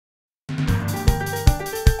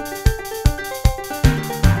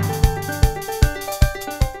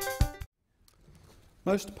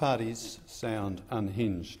Most parties sound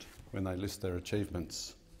unhinged when they list their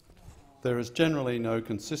achievements. There is generally no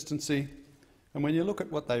consistency, and when you look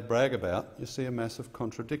at what they brag about, you see a mass of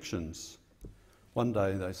contradictions. One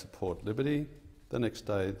day they support liberty, the next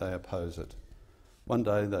day they oppose it. One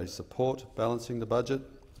day they support balancing the budget,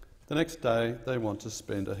 the next day they want to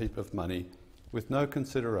spend a heap of money with no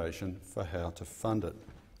consideration for how to fund it.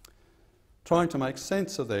 Trying to make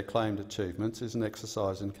sense of their claimed achievements is an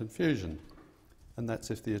exercise in confusion, and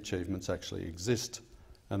that's if the achievements actually exist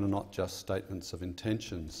and are not just statements of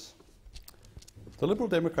intentions. The Liberal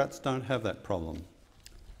Democrats don't have that problem.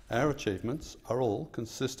 Our achievements are all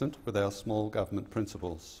consistent with our small government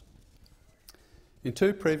principles. In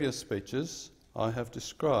two previous speeches, I have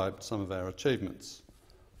described some of our achievements.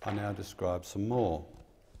 I now describe some more.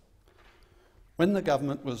 When the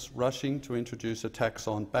government was rushing to introduce a tax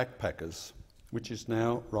on backpackers, which is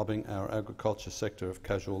now robbing our agriculture sector of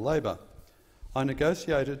casual labour, I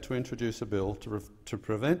negotiated to introduce a bill to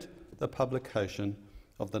prevent the publication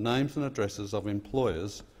of the names and addresses of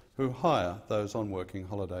employers who hire those on working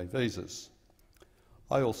holiday visas.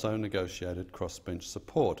 I also negotiated crossbench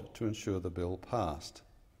support to ensure the bill passed.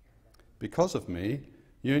 Because of me,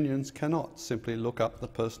 unions cannot simply look up the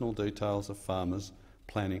personal details of farmers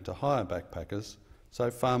planning to hire backpackers, so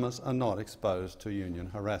farmers are not exposed to union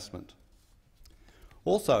harassment.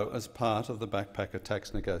 Also, as part of the backpacker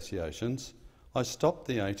tax negotiations, I stopped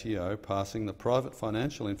the ATO passing the private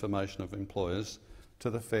financial information of employers to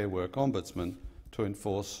the Fair Work Ombudsman to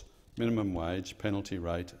enforce minimum wage, penalty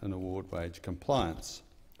rate and award wage compliance.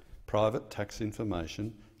 Private tax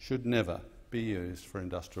information should never be used for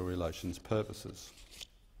industrial relations purposes.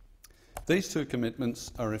 These two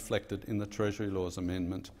commitments are reflected in the Treasury Laws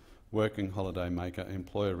Amendment Working Holiday Maker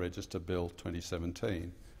Employer Register Bill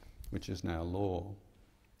 2017, which is now law.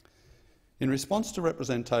 In response to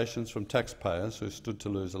representations from taxpayers who stood to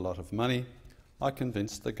lose a lot of money, I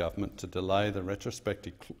convinced the government to delay the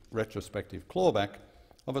retrospective clawback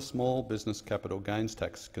of a small business capital gains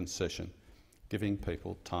tax concession, giving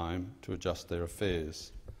people time to adjust their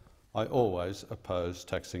affairs. I always oppose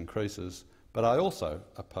tax increases, but I also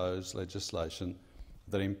oppose legislation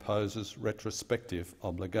that imposes retrospective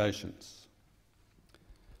obligations.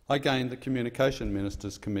 I gained the Communication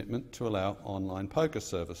Minister's commitment to allow online poker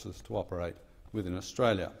services to operate within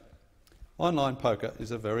Australia. Online poker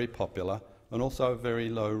is a very popular and also a very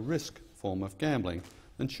low-risk form of gambling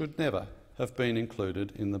and should never have been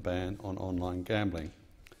included in the ban on online gambling.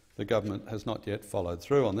 The government has not yet followed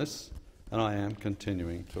through on this, and I am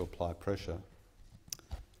continuing to apply pressure.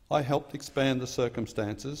 I helped expand the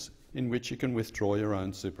circumstances in which you can withdraw your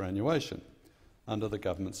own superannuation under the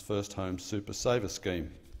government's First Home Super Saver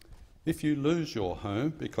scheme. If you lose your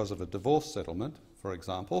home because of a divorce settlement, for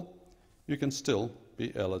example, you can still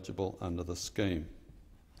be eligible under the scheme.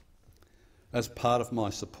 As part of my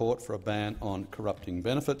support for a ban on corrupting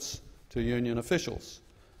benefits to union officials,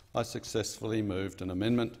 I successfully moved an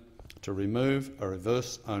amendment to remove a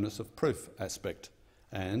reverse onus of proof aspect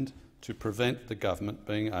and to prevent the government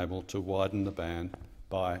being able to widen the ban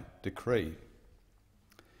by decree.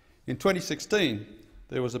 In 2016,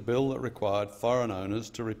 there was a bill that required foreign owners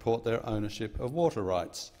to report their ownership of water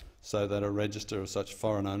rights so that a register of such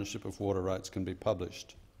foreign ownership of water rights can be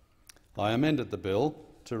published. I amended the bill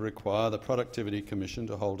to require the Productivity Commission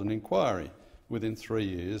to hold an inquiry within 3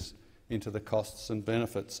 years into the costs and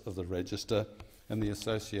benefits of the register and the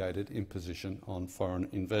associated imposition on foreign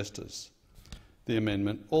investors. The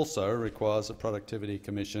amendment also requires the Productivity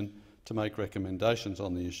Commission to make recommendations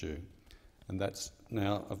on the issue, and that's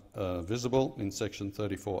now visible in Section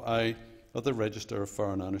 34A of the Register of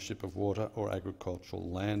Foreign Ownership of Water or Agricultural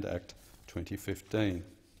Land Act 2015.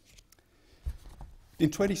 In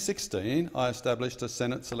 2016, I established a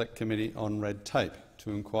Senate Select Committee on Red Tape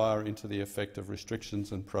to inquire into the effect of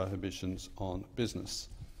restrictions and prohibitions on business,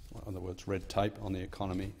 in other words, red tape on the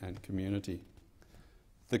economy and community.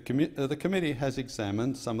 The committee has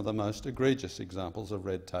examined some of the most egregious examples of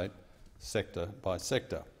red tape sector by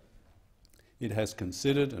sector. It has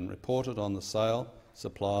considered and reported on the sale,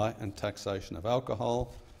 supply and taxation of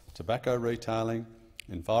alcohol, tobacco retailing,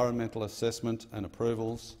 environmental assessment and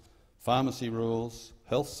approvals, pharmacy rules,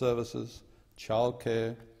 health services,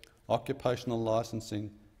 childcare, occupational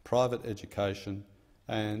licensing, private education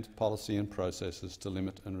and policy and processes to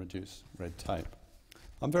limit and reduce red tape.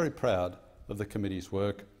 I'm very proud of the committee's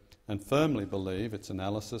work and firmly believe its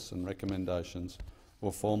analysis and recommendations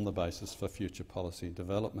will form the basis for future policy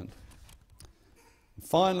development.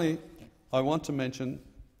 Finally, I want to mention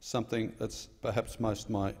something that's perhaps my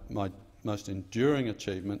most enduring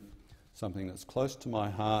achievement, something that's close to my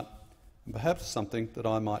heart, and perhaps something that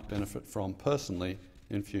I might benefit from personally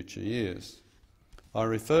in future years. I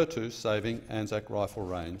refer to saving Anzac Rifle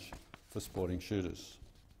Range for sporting shooters.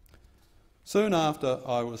 Soon after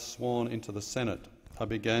I was sworn into the Senate, I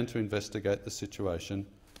began to investigate the situation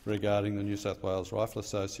regarding the New South Wales Rifle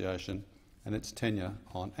Association and its tenure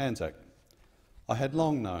on Anzac. I had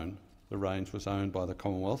long known the range was owned by the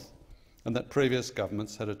Commonwealth and that previous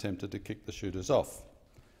governments had attempted to kick the shooters off.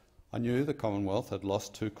 I knew the Commonwealth had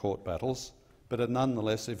lost 2 court battles, but had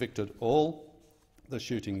nonetheless evicted all the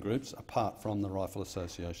shooting groups apart from the Rifle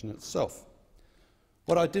Association itself.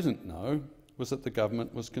 What I didn't know was that the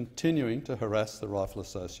government was continuing to harass the Rifle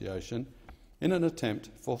Association in an attempt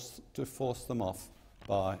to force them off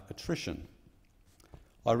by attrition.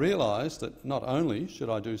 I realised that not only should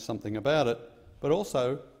I do something about it, but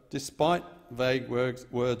also, despite vague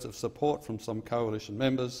words of support from some coalition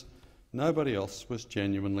members, nobody else was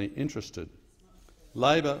genuinely interested.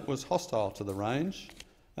 Labor was hostile to the range,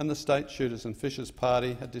 and the State Shooters and Fishers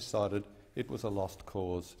Party had decided it was a lost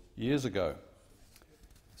cause years ago.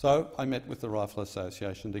 So I met with the Rifle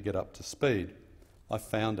Association to get up to speed. I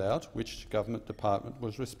found out which government department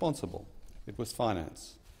was responsible. It was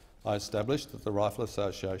Finance. I established that the Rifle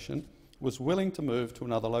Association was willing to move to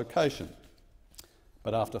another location,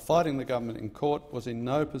 but after fighting the government in court was in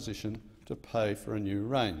no position to pay for a new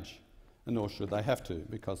range, and nor should they have to,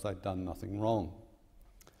 because they'd done nothing wrong.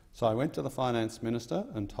 So I went to the Finance Minister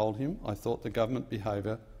and told him I thought the government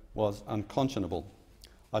behaviour was unconscionable.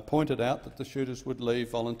 I pointed out that the shooters would leave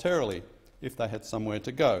voluntarily if they had somewhere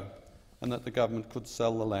to go, and that the government could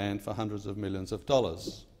sell the land for hundreds of millions of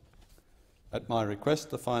dollars. At my request,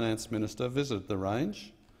 the Finance Minister visited the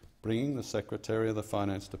range, bringing the Secretary of the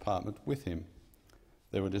Finance Department with him.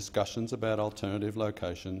 There were discussions about alternative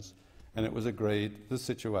locations, and it was agreed the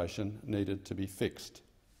situation needed to be fixed.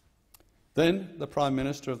 Then the Prime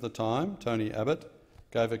Minister of the time, Tony Abbott,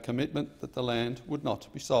 gave a commitment that the land would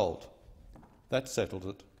not be sold. That settled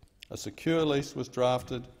it. A secure lease was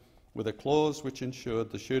drafted with a clause which ensured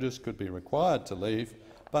the shooters could be required to leave,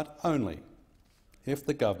 but only if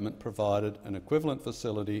the government provided an equivalent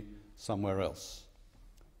facility somewhere else.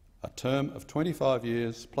 A term of 25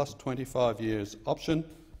 years plus 25 years option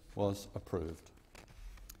was approved.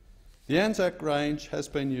 The Anzac Range has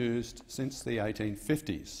been used since the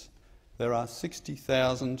 1850s. There are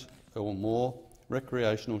 60,000 or more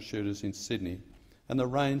recreational shooters in Sydney, and the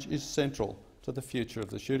range is central to the future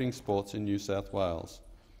of the shooting sports in New South Wales.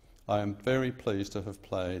 I am very pleased to have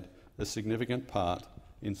played a significant part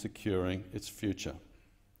in securing its future.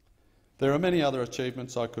 There are many other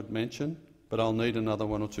achievements I could mention, but I'll need another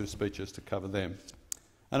 1 or 2 speeches to cover them.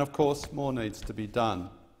 And of course, more needs to be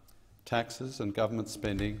done. Taxes and government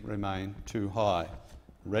spending remain too high.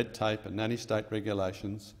 Red tape and nanny-state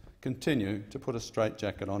regulations continue to put a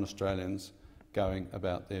straitjacket on Australians going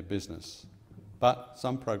about their business. But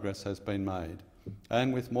some progress has been made,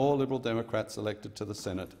 and with more Liberal Democrats elected to the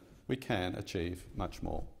Senate, we can achieve much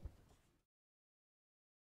more.